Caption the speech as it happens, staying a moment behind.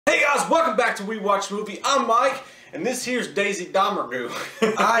Hey guys, welcome back to We Watch Movie. I'm Mike, and this here's Daisy Domergue.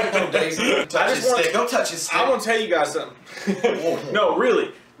 I know Daisy. Don't touch his stick. I want to tell you guys something. No,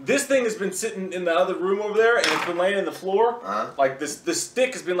 really. This thing has been sitting in the other room over there, and it's been laying in the floor. Like, this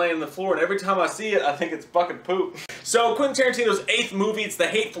stick has been laying in the floor, and every time I see it, I think it's fucking poop. So, Quentin Tarantino's 8th movie, it's the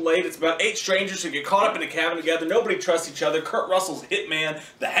Hateful Eight. It's about 8 strangers who get caught up in a cabin together. Nobody trusts each other. Kurt Russell's hitman,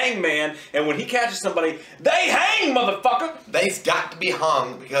 the hangman, and when he catches somebody, they hang, motherfucker! They've got to be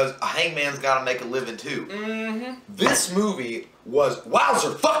hung, because a hangman's got to make a living, too. This movie was,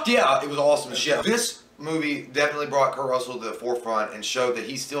 wowzer, fuck yeah, it was awesome as shit. This movie definitely brought Kurt Russell to the forefront and showed that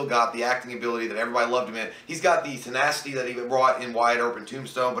he's still got the acting ability that everybody loved him in. He's got the tenacity that he brought in Wide Open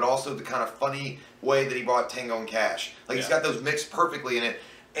Tombstone, but also the kind of funny way that he brought Tango and Cash. Like, he's got those mixed perfectly in it.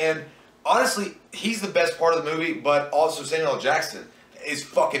 And honestly, he's the best part of the movie, but also Samuel L. Jackson is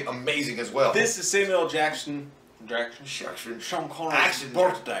fucking amazing as well. This is Samuel L. Jackson. Sean Connery's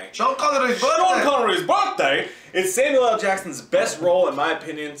birthday. Sean Connery's birthday. Sean Connery's birthday. It's Samuel L. Jackson's best role, in my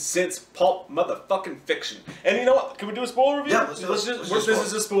opinion, since Pulp motherfucking Fiction. And you know what? Can we do a spoiler review? Yeah, This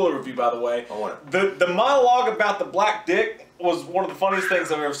is a spoiler review, by the way. I want it. The monologue about the black dick was one of the funniest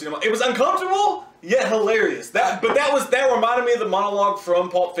things I've ever seen. It was uncomfortable, yet hilarious. That reminded me of the monologue from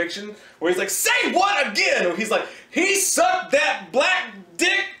Pulp Fiction, where he's like, "Say what again?" And he's like, "He sucked that black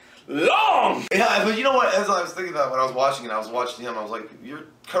dick long." Yeah, but you know what? As I was thinking about when I was watching it, I was watching him. I was like, "You're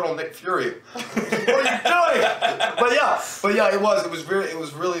Colonel Nick Fury. What are you doing?" But yeah, it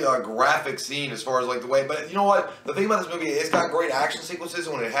was really a graphic scene as far as like the way. But you know what? The thing about this movie, it's got great action sequences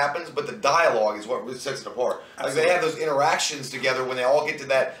when it happens, but the dialogue is what really sets it apart. Like they have those interactions together when they all get to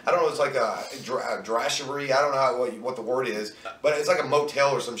that. I don't know. It's like a drashery. I don't know what the word is, but it's like a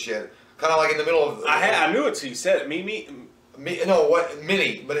motel or some shit. Kind of like in the middle of. I knew it till you said it.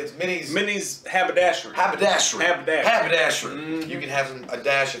 But it's Minnie's haberdashery. Haberdashery. You can have a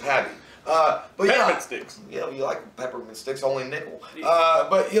dash of habby. But peppermint sticks. You know, you like peppermint sticks, only nickel.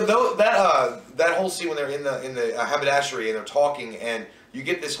 But you know that whole scene when they're in the haberdashery and they're talking, and you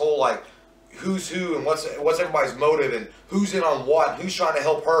get this whole like who's who and what's everybody's motive and who's in on what, who's trying to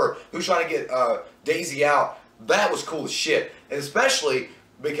help her, who's trying to get Daisy out. That was cool as shit, and especially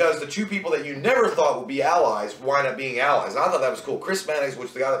because the two people that you never thought would be allies wind up being allies. And I thought that was cool. Chris Mannix,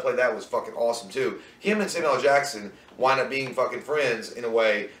 which the guy that played that was fucking awesome too. Him and Samuel L. Jackson wind up being fucking friends in a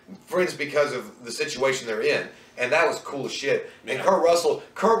way. Friends because of the situation they're in. And that was cool as shit. Yeah. And Kurt Russell,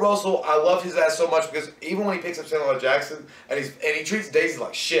 I love his ass so much because even when he picks up Samuel L. Jackson and he treats Daisy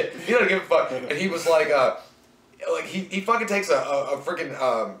like shit, he doesn't give a fuck. And he was like he fucking takes a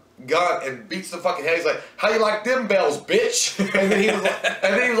freaking gun and beats the fucking head. He's like, "How you like them bells, bitch?" And then he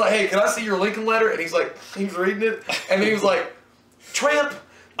was like, "Hey, can I see your Lincoln letter?" And he's reading it, and he was like, "Tramp,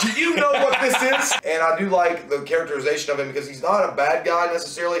 do you know what this is?" And I do like the characterization of him because he's not a bad guy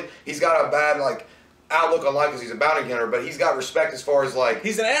necessarily. He's got a bad like outlook on life because he's a bounty hunter, but he's got respect as far as like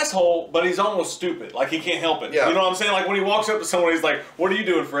he's an asshole, but he's almost stupid. Like he can't help it. Yeah. You know what I'm saying? Like when he walks up to someone, he's like, "What are you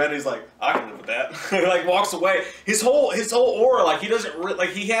doing, friend?" He's like, "I can live with that." He like walks away. His whole aura, like he doesn't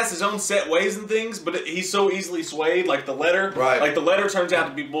like he has his own set ways and things, but he's so easily swayed. Like the letter, right? Like the letter turns out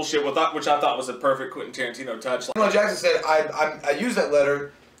to be bullshit, which I thought was a perfect Quentin Tarantino touch. Samuel L. Jackson said, "I use that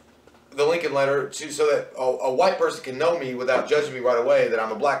letter." The Lincoln letter so that a white person can know me without judging me right away that I'm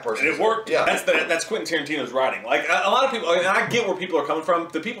a black person. And it worked. Yeah, that's Quentin Tarantino's writing. Like a lot of people, and I get where people are coming from.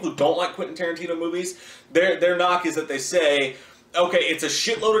 The people who don't like Quentin Tarantino movies, their knock is that they say, okay, it's a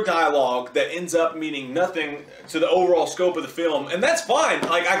shitload of dialogue that ends up meaning nothing to the overall scope of the film, and that's fine.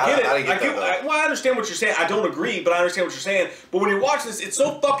 Like I get it. I understand what you're saying. I don't agree, but I understand what you're saying. But when you watch this, it's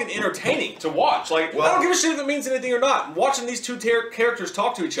so fucking entertaining to watch. Like I don't give a shit if it means anything or not. Watching these two characters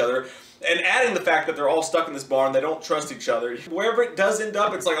talk to each other. And adding the fact that they're all stuck in this bar and they don't trust each other. Wherever it does end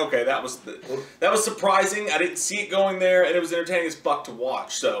up, it's like, okay, that was surprising. I didn't see it going there, and it was entertaining as fuck to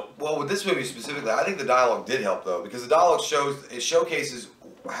watch. So, well, with this movie specifically, I think the dialogue did help though, because the dialogue showcases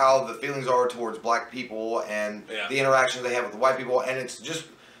how the feelings are towards black people and the interactions they have with the white people, and it's just.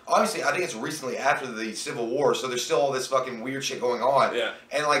 Obviously, I think it's recently after the Civil War, so there's still all this fucking weird shit going on. Yeah.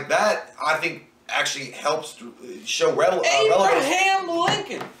 And like that, I think actually helps show relevance. Abraham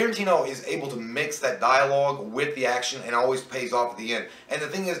Lincoln! Tarantino is able to mix that dialogue with the action and always pays off at the end. And the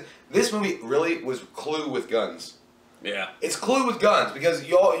thing is, this movie really was Clue with guns. Yeah. It's Clue with guns because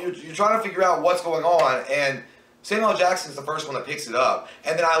you're trying to figure out what's going on, and Samuel L. Jackson's the first one that picks it up.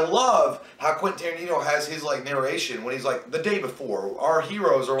 And then I love how Quentin Tarantino has his like narration when he's like, the day before, our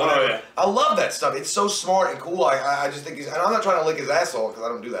heroes or whatever. Oh, yeah. I love that stuff. It's so smart and cool. I just think and I'm not trying to lick his asshole because I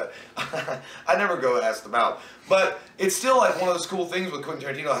don't do that. I never go ask them out. But it's still like one of those cool things with Quentin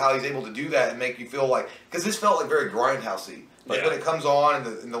Tarantino, how he's able to do that and make you feel like, because this felt like very grindhousey. Like when it comes on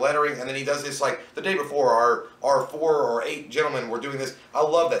in the lettering, and then he does this like the day before our 4 or 8 gentlemen were doing this. I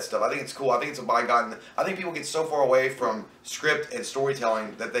love that stuff. I think it's cool. I think it's a bygone. I think people get so far away from script and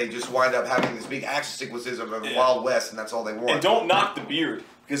storytelling that they just wind up having this big action sequences of the Wild West, and that's all they want. And don't knock the beard.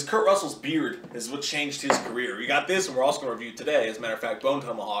 Because Kurt Russell's beard is what changed his career. We got this, and we're also going to review today, as a matter of fact, Bone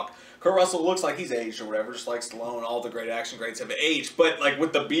Tomahawk. Kurt Russell looks like he's aged or whatever, just like Stallone. All the great action greats have aged. But like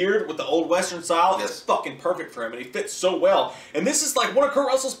with the beard, with the old Western style, it's fucking perfect for him, and he fits so well. And this is like one of Kurt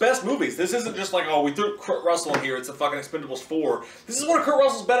Russell's best movies. This isn't just like, oh, we threw Kurt Russell in here, it's a fucking Expendables 4. This is one of Kurt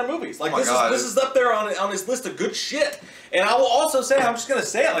Russell's better movies. Like this is up there on his list of good shit. And I will also say, I'm just going to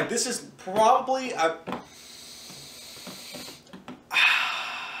say it, like this is probably...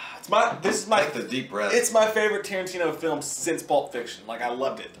 This is Take the deep breath. It's my favorite Tarantino film since Pulp Fiction. Like, I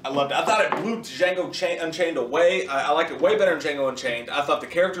loved it. I thought it blew Django Unchained away. I liked it way better than Django Unchained. I thought the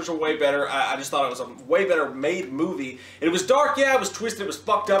characters were way better. I just thought it was a way better made movie. It was dark, yeah. It was twisted. It was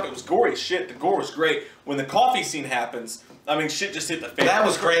fucked up. It was gory as shit. The gore was great. When the coffee scene happens, I mean, shit just hit the face. That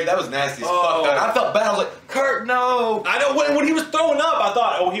was crazy. That was nasty as fuck. I felt bad. I was like, Kurt, no. I know. When he was throwing up, I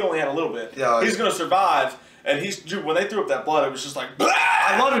thought, oh, he only had a little bit. Yeah, he's going to survive. And when they threw up that blood, it was just like, blah!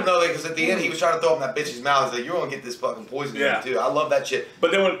 I love him though, because at the end he was trying to throw up in that bitch's mouth. He's like, you're gonna get this fucking poison in you too. I love that shit.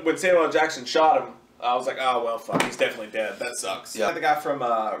 But then when Samuel L. Jackson shot him, I was like, oh well, fuck, he's definitely dead. That sucks. Yeah. Like the guy from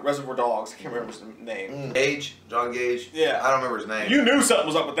Reservoir Dogs. I can't remember his name. Gage, John Gage. Yeah. I don't remember his name. You knew something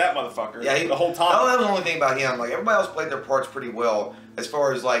was up with that motherfucker. Yeah, the whole time. No, that was the only thing about him. Like everybody else played their parts pretty well, as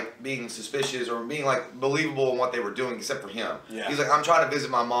far as like being suspicious or being like believable in what they were doing, except for him. Yeah. He's like, I'm trying to visit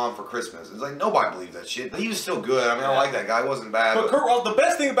my mom for Christmas. It's like nobody believes that shit. But he was still good. I mean, I like that guy. He wasn't bad. But the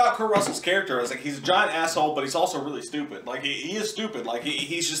best thing about Kurt Russell's character is like he's a giant asshole, but he's also really stupid. Like he is stupid. Like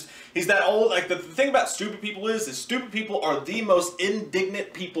he's that old. Like the thing about stupid people is stupid people are the most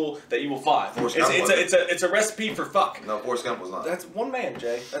indignant people that you will find. It's a recipe for fuck. No, Forrest Gump was not. That's one man,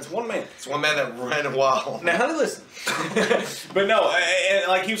 Jay. That's one man. It's one man that ran wild. Now listen. But no, and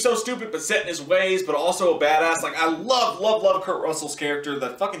like he was so stupid, but set in his ways, but also a badass. Like I love Kurt Russell's character.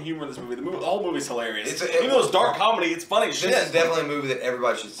 The fucking humor in this movie. The whole movie's hilarious. Even though it's dark comedy, it's funny as shit. This is definitely a movie that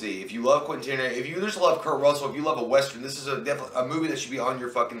everybody should see. If you love Quentin Tarantino, if you just love Kurt Russell, if you love a western, this is definitely a movie that should be on your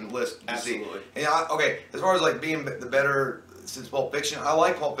fucking list to see. And okay, as far as like being the better since Pulp Fiction, I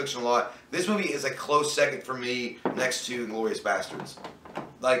like Pulp Fiction a lot. This movie is a close second for me next to Inglourious Bastards.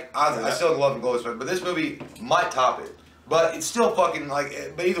 Like I still love Inglourious Bastards, but this movie might top it. But it's still fucking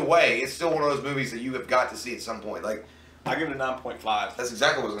like. But either way, it's still one of those movies that you have got to see at some point. Like I give it a 9.5. That's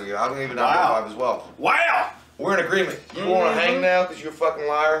exactly what I was gonna give. I'm gonna give it a 9.5 as well. Wow. We're in agreement. You want to hang now because you're a fucking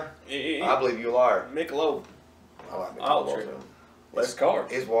liar? I believe you're a liar. Michelob. I like Michelob. Let's call her.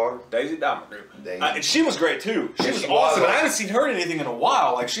 It's water. Daisy Diamond Group. And she was great too. She was awesome. I haven't seen her in anything in a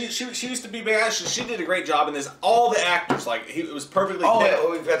while. Like she used to be big. She did a great job in this. All the actors, like it was perfectly. Oh yeah,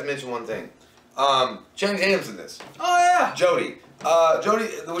 we forgot to mention one thing. Channing Tatum's in this. Oh yeah. Jody,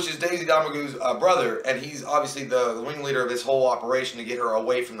 which is Daisy Domergue's brother, and he's obviously the ringleader of this whole operation to get her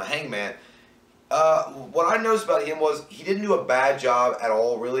away from the hangman. What I noticed about him was he didn't do a bad job at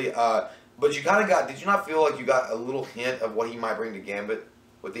all, really. But you kind of got, did you not feel like you got a little hint of what he might bring to Gambit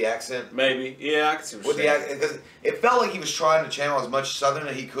with the accent? Maybe. Yeah, I can see what you're saying. Because it felt like he was trying to channel as much Southern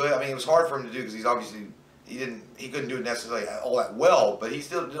as he could. I mean, it was hard for him to do because he's obviously, he couldn't do it necessarily all that well, but he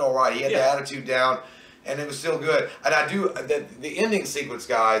still did all right. He had the attitude down, and it was still good. And I do, the ending sequence,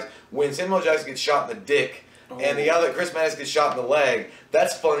 guys, when Samuel Jackson gets shot in the dick, and the other, Chris Maddox gets shot in the leg,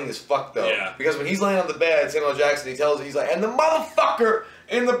 that's funny as fuck, though. Yeah. Because when he's laying on the bed, Samuel Jackson, he's like, and the motherfucker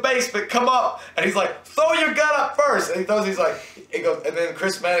in the basement, come up. And he's like, throw your gun up first. And he throws, it goes, and then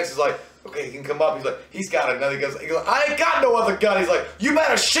Chris Maddox is like, okay, he can come up. He's like, he's got another gun. He goes, I ain't got no other gun. He's like, you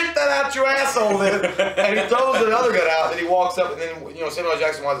better shit that out your asshole then. And he throws another gun out, and he walks up, and then, Samuel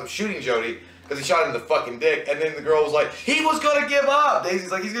Jackson winds up shooting Jody. Because he shot him in the fucking dick, and then the girl was like, he was gonna give up.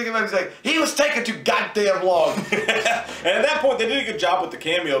 Daisy's like, he's gonna give up. He's like, he was taking too goddamn long. And at that point, they did a good job with the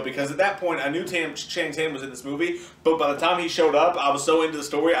cameo, because at that point, I knew Channing Tatum was in this movie, but by the time he showed up, I was so into the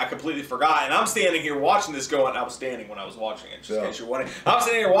story, I completely forgot. And I'm standing here watching this going, I was standing when I was watching it, just in case you're wondering. I'm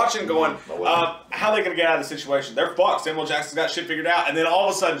standing here watching going, how are they gonna get out of the situation? They're fucked. Samuel Jackson's got shit figured out, and then all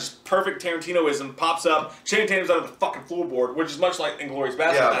of a sudden, just perfect Tarantinoism pops up. Channing Tatum's under the fucking floorboard, which is much like Inglourious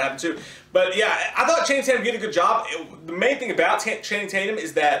Basterds. That happened too. But yeah, I thought Channing Tatum did a good job. The main thing about Channing Tatum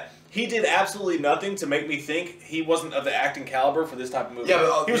is that he did absolutely nothing to make me think he wasn't of the acting caliber for this type of movie. Yeah,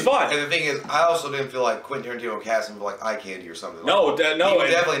 but he was fine. And the thing is, I also didn't feel like Quentin Tarantino cast him for like eye candy or something. No, he was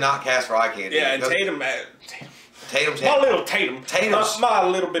definitely not cast for eye candy. Yeah, and Tatum's my little Tatum. My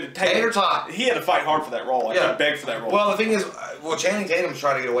little bit of Tatum. Tater tot. He had to fight hard for that role. Like, he begged for that role. Well, the thing is, Channing Tatum's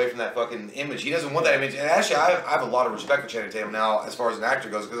trying to get away from that fucking image. He doesn't want that image. And actually, I have a lot of respect for Channing Tatum now as far as an actor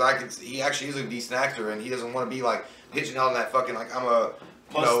goes, because he actually is a decent actor, and he doesn't want to be like pigeonholed in that fucking like I'm a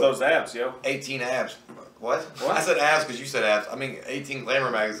plus those abs, yo. 18 abs. What? I said abs because you said abs. I mean 18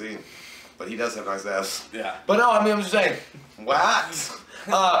 Glamour magazine, but he does have nice abs. Yeah. But no, I mean I'm just saying, what?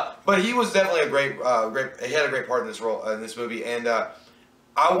 But he was definitely a great. He had a great part in this role in this movie, and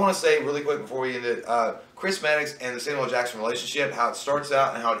I want to say really quick before we end it, Chris Mannix and the Samuel L. Jackson relationship, how it starts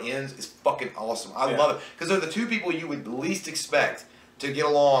out and how it ends, is fucking awesome. I love it because they're the two people you would least expect to get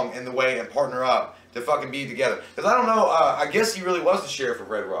along in the way and partner up to fucking be together. Because I don't know, I guess he really was the sheriff of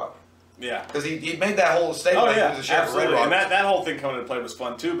Red Rock. Yeah. Because he made that whole statement. Oh, yeah, he was the sheriff absolutely. of Red Rock. And that whole thing coming into play was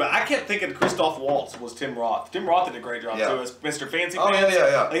fun, too. But I kept thinking Christoph Waltz was Tim Roth. Tim Roth did a great job, too, as Mr. Fancy Pants. Oh,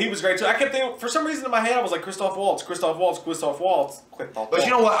 yeah. Like, he was great, too. I kept thinking, for some reason in my head, I was like, Christoph Waltz. But you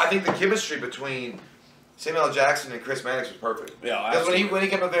know what? I think the chemistry between Samuel L. Jackson and Chris Mannix was perfect. Yeah, because when he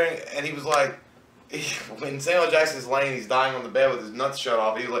came up there and he was like, when Samuel L. Jackson's laying, he's dying on the bed with his nuts shut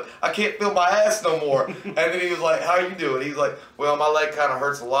off. He was like, I can't feel my ass no more. And then he was like, how you doing? He's like, well, my leg kind of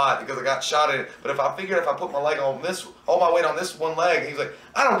hurts a lot because I got shot in it. But if I put my leg on this, all my weight on this one leg, and he's like,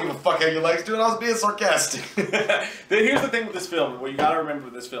 I don't give a fuck how your leg's doing. I was being sarcastic. Here's the thing with this film. What you got to remember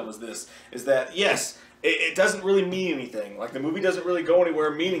with this film is that yes, it doesn't really mean anything. Like, the movie doesn't really go anywhere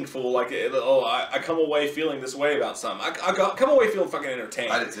meaningful. Like, I come away feeling this way about something. I come away feeling fucking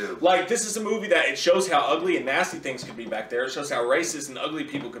entertained. I did too. Like, this is a movie that it shows how ugly and nasty things could be back there. It shows how racist and ugly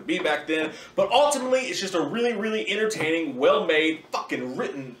people could be back then. But ultimately, it's just a really, really entertaining, well-made, fucking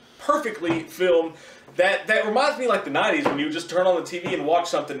written, perfectly filmed. That reminds me like the 90s when you would just turn on the TV and watch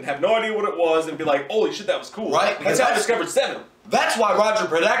something and have no idea what it was and be like, holy shit, that was cool. Right? That's how I discovered Seven. That's why Roger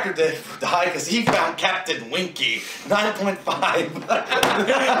Predactor died, because he found Captain Winky. 9.5.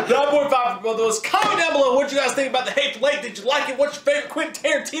 9.5 for those. Comment down below what you guys think about the Hateful Eight. Did you like it? What's your favorite Quentin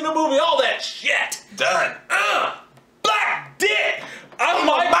Tarantino movie? All that shit. Done. Black dick. I'm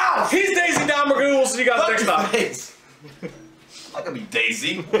my mouth. He's Daisy Domergoon. We'll see you guys next time. I could be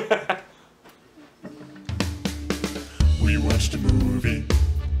Daisy. We watched a movie.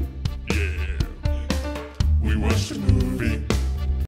 Yeah. We watched a movie.